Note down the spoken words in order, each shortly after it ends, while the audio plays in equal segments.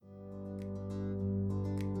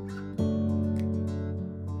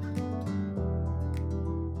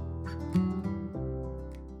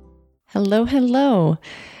Hello, hello.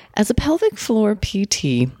 As a pelvic floor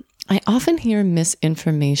PT, I often hear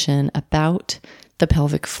misinformation about the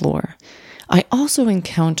pelvic floor. I also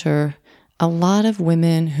encounter a lot of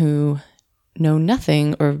women who know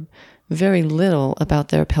nothing or very little about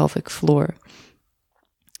their pelvic floor.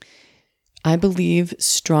 I believe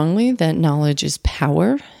strongly that knowledge is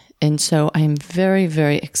power, and so I'm very,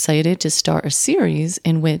 very excited to start a series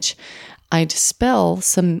in which I dispel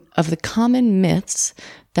some of the common myths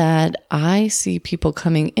that I see people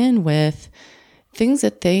coming in with, things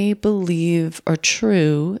that they believe are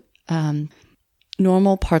true,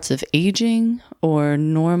 normal parts of aging or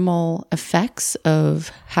normal effects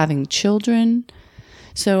of having children.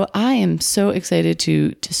 So I am so excited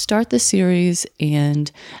to start the series, and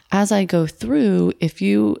as I go through, if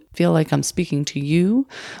you feel like I'm speaking to you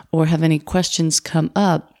or have any questions come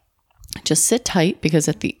up, just sit tight, because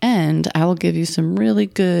at the end, I will give you some really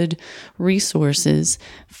good resources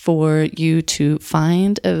for you to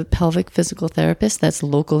find a pelvic physical therapist that's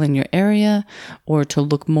local in your area or to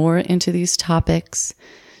look more into these topics.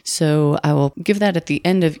 So I will give that at the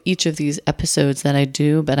end of each of these episodes that I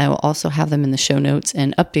do, but I will also have them in the show notes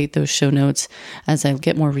and update those show notes as I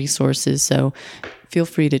get more resources. So feel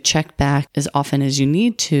free to check back as often as you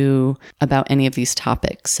need to about any of these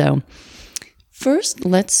topics. So first,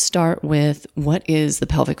 let's start with what is the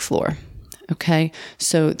pelvic floor. Okay,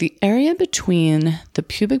 so the area between the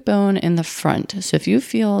pubic bone and the front. So if you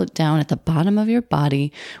feel down at the bottom of your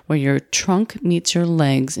body where your trunk meets your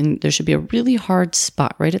legs, and there should be a really hard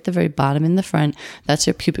spot right at the very bottom in the front, that's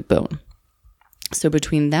your pubic bone. So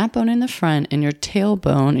between that bone in the front and your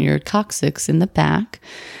tailbone and your coccyx in the back,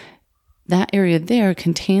 that area there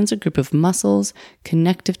contains a group of muscles,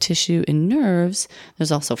 connective tissue, and nerves.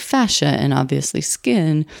 There's also fascia and obviously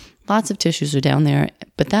skin. Lots of tissues are down there,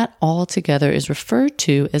 but that all together is referred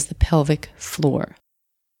to as the pelvic floor.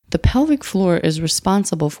 The pelvic floor is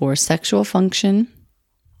responsible for sexual function,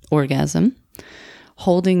 orgasm,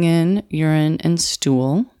 holding in urine and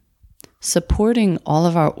stool, supporting all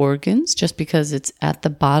of our organs. Just because it's at the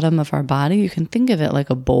bottom of our body, you can think of it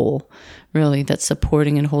like a bowl, really, that's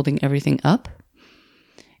supporting and holding everything up.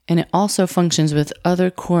 And it also functions with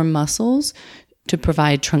other core muscles to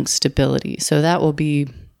provide trunk stability. So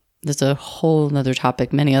there's a whole nother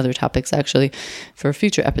topic, many other topics actually, for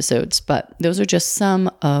future episodes, but those are just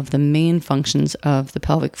some of the main functions of the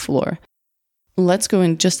pelvic floor. Let's go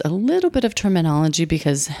in just a little bit of terminology,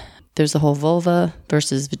 because there's the whole vulva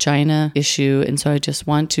versus vagina issue. And so I just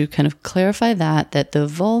want to kind of clarify that the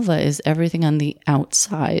vulva is everything on the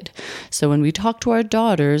outside. So when we talk to our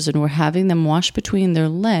daughters and we're having them wash between their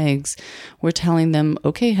legs, we're telling them,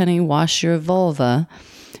 okay, honey, wash your vulva.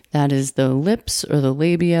 That is the lips or the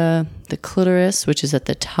labia, the clitoris, which is at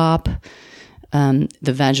the top, the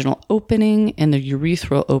vaginal opening, and the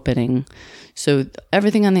urethral opening. So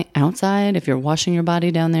everything on the outside, if you're washing your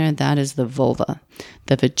body down there, that is the vulva.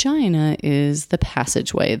 The vagina is the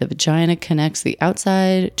passageway. The vagina connects the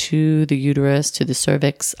outside to the uterus, to the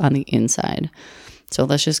cervix on the inside. So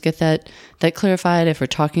let's just get that clarified. If we're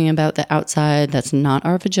talking about the outside, that's not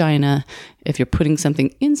our vagina. If you're putting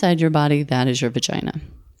something inside your body, that is your vagina.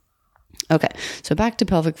 Okay, so back to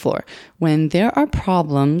pelvic floor. When there are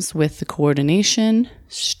problems with the coordination,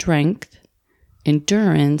 strength,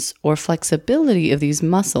 endurance, or flexibility of these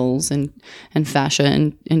muscles and fascia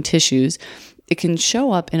and tissues, it can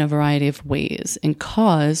show up in a variety of ways and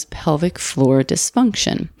cause pelvic floor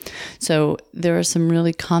dysfunction. So there are some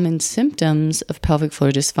really common symptoms of pelvic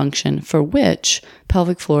floor dysfunction for which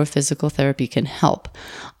pelvic floor physical therapy can help.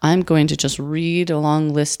 I'm going to just read a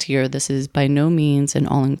long list here. This is by no means an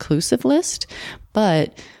all-inclusive list,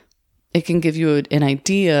 but it can give you an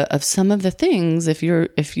idea of some of the things. If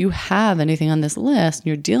you have anything on this list and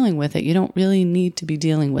you're dealing with it, you don't really need to be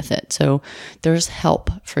dealing with it. So there's help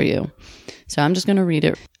for you. So I'm just going to read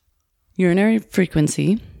it. Urinary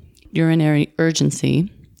frequency, urinary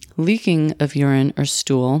urgency, leaking of urine or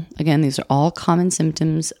stool. Again, these are all common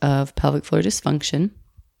symptoms of pelvic floor dysfunction.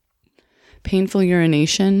 Painful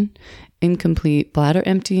urination, incomplete bladder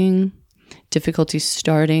emptying, difficulty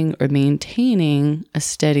starting or maintaining a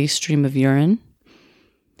steady stream of urine,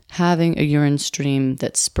 having a urine stream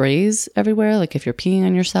that sprays everywhere, like if you're peeing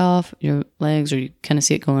on yourself, your legs, or you kind of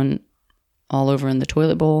see it going all over in the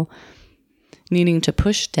toilet bowl, needing to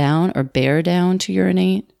push down or bear down to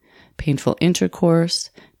urinate, painful intercourse,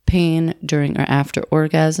 pain during or after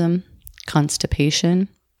orgasm, constipation,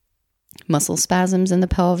 muscle spasms in the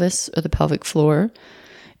pelvis or the pelvic floor,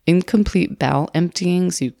 incomplete bowel emptying.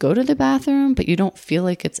 So you go to the bathroom, but you don't feel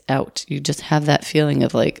like it's out. You just have that feeling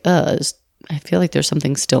of like, I feel like there's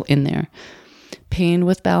something still in there. Pain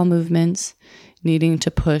with bowel movements, needing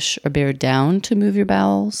to push or bear down to move your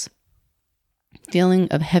bowels, feeling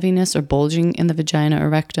of heaviness or bulging in the vagina or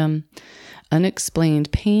rectum,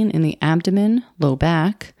 unexplained pain in the abdomen, low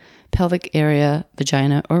back, pelvic area,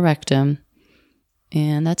 vagina or rectum,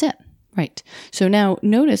 and that's it. Right. So now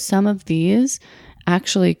notice some of these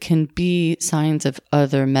actually can be signs of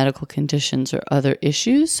other medical conditions or other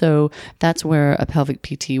issues. So that's where a pelvic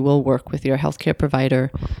PT will work with your healthcare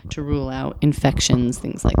provider to rule out infections,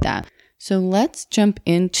 things like that. So let's jump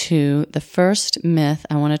into the first myth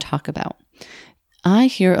I want to talk about. I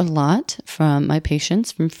hear a lot from my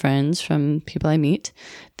patients, from friends, from people I meet,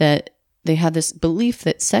 that they have this belief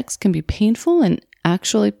that sex can be painful, and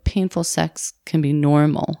actually painful sex can be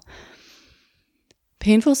normal.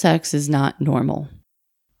 Painful sex is not normal.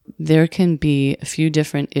 There can be a few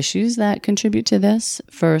different issues that contribute to this.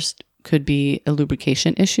 First could be a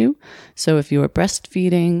lubrication issue. So if you are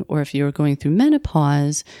breastfeeding or if you're going through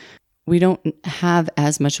menopause, we don't have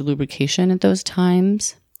as much lubrication at those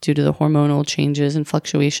times due to the hormonal changes and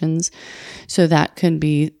fluctuations. So that could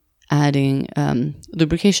be adding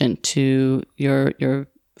lubrication to your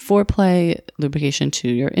foreplay, lubrication to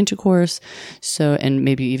your intercourse. So, and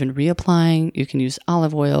maybe even reapplying. You can use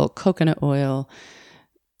olive oil, coconut oil.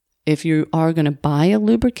 If you are going to buy a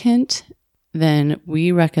lubricant, then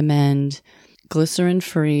we recommend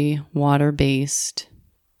glycerin-free, water-based,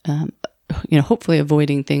 hopefully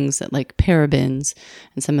avoiding things that like parabens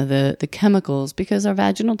and some of the chemicals, because our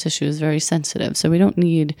vaginal tissue is very sensitive. So we don't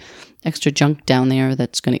need extra junk down there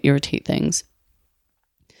that's going to irritate things.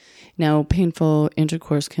 Now, painful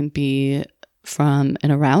intercourse can be from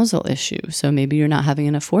an arousal issue. So maybe you're not having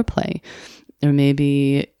enough foreplay, or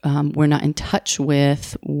maybe we're not in touch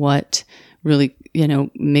with what really,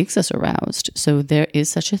 makes us aroused. So there is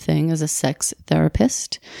such a thing as a sex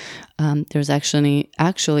therapist. There's actually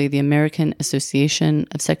the American Association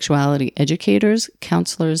of Sexuality Educators,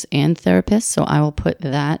 Counselors, and Therapists. So I will put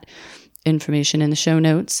that information in the show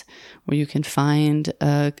notes where you can find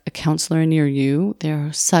a counselor near you.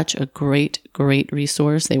 They're such a great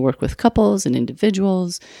resource. They work with couples and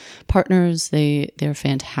individuals, partners. They're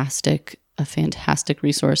fantastic, a fantastic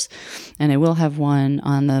resource. And I will have one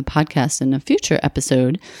on the podcast in a future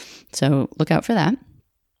episode. So look out for that.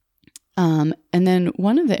 And then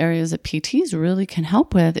one of the areas that PTs really can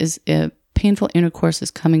help with is if painful intercourse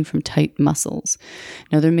is coming from tight muscles.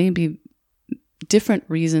 Now, there may be different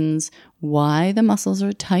reasons why the muscles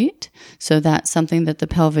are tight. So that's something that the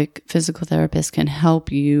pelvic physical therapist can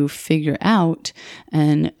help you figure out.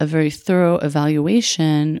 And a very thorough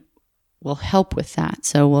evaluation will help with that.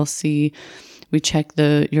 So we check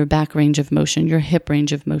your back range of motion, your hip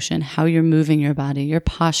range of motion, how you're moving your body, your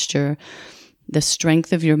posture, the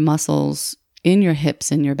strength of your muscles in your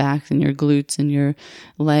hips and your back and your glutes and your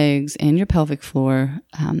legs and your pelvic floor.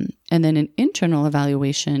 And then an internal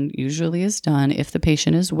evaluation usually is done if the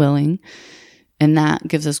patient is willing. And that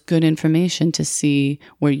gives us good information to see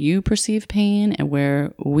where you perceive pain and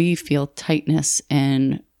where we feel tightness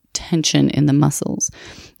and tension in the muscles.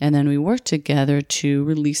 And then we work together to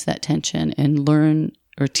release that tension and learn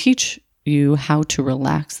or teach you how to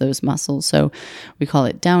relax those muscles. So we call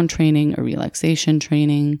it down training or relaxation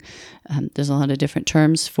training. There's a lot of different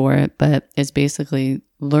terms for it, but it's basically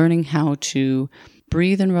learning how to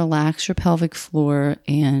breathe and relax your pelvic floor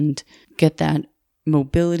and get that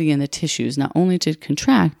mobility in the tissues, not only to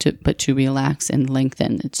contract, but to relax and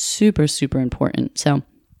lengthen. It's super, super important. So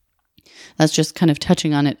that's just kind of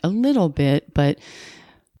touching on it a little bit, but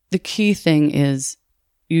the key thing is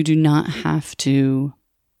you do not have to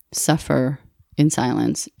suffer in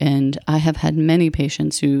silence. And I have had many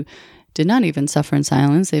patients who did not even suffer in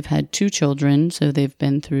silence. They've had 2 children, so they've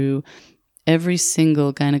been through every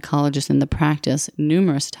single gynecologist in the practice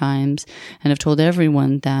numerous times and have told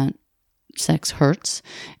everyone that sex hurts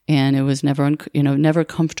and it was never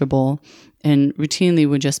comfortable, and routinely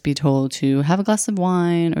would just be told to have a glass of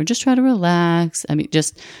wine or just try to relax. I mean,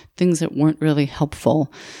 just things that weren't really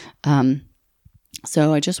helpful.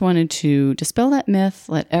 So I just wanted to dispel that myth,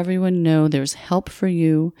 let everyone know there's help for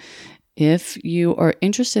you. If you are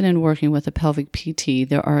interested in working with a pelvic PT,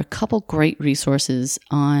 there are a couple great resources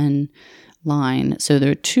online. So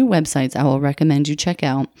there are 2 websites I will recommend you check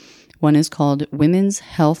out. One is called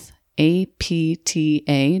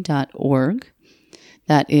womenshealthapta.org.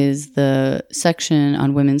 That is the section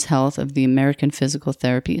on women's health of the American Physical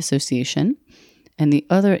Therapy Association. And the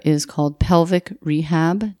other is called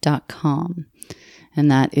pelvicrehab.com. And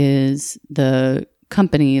that is the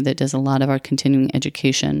company that does a lot of our continuing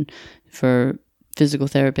education for physical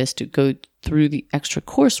therapists to go through the extra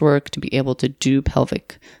coursework to be able to do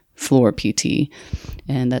pelvic floor PT.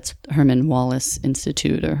 And that's Herman Wallace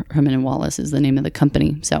Institute, or Herman and Wallace is the name of the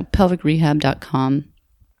company. So pelvicrehab.com.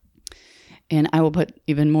 And I will put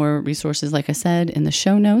even more resources, like I said, in the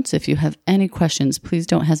show notes. If you have any questions, please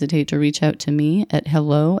don't hesitate to reach out to me at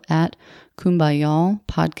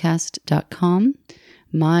hello@kumbayalpodcast.com.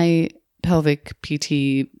 My pelvic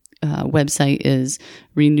PT website is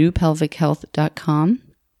renewpelvichealth.com.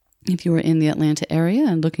 If you are in the Atlanta area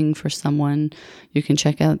and looking for someone, you can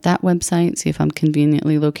check out that website, see if I'm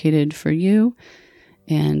conveniently located for you.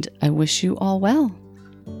 And I wish you all well.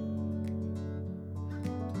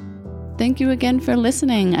 Thank you again for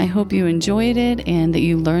listening. I hope you enjoyed it and that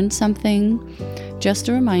you learned something. Just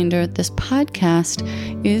a reminder, this podcast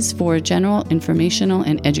is for general informational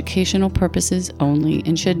and educational purposes only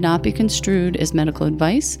and should not be construed as medical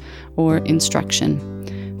advice or instruction.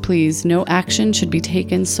 Please, no action should be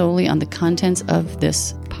taken solely on the contents of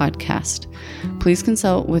this podcast. Please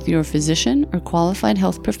consult with your physician or qualified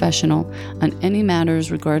health professional on any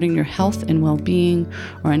matters regarding your health and well-being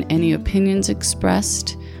or on any opinions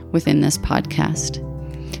expressed within this podcast.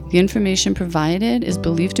 The information provided is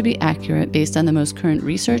believed to be accurate based on the most current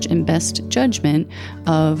research and best judgment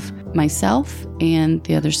of myself and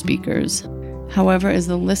the other speakers. However, as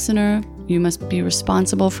the listener, you must be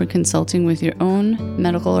responsible for consulting with your own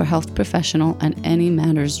medical or health professional on any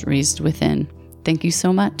matters raised within. Thank you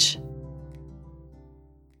so much.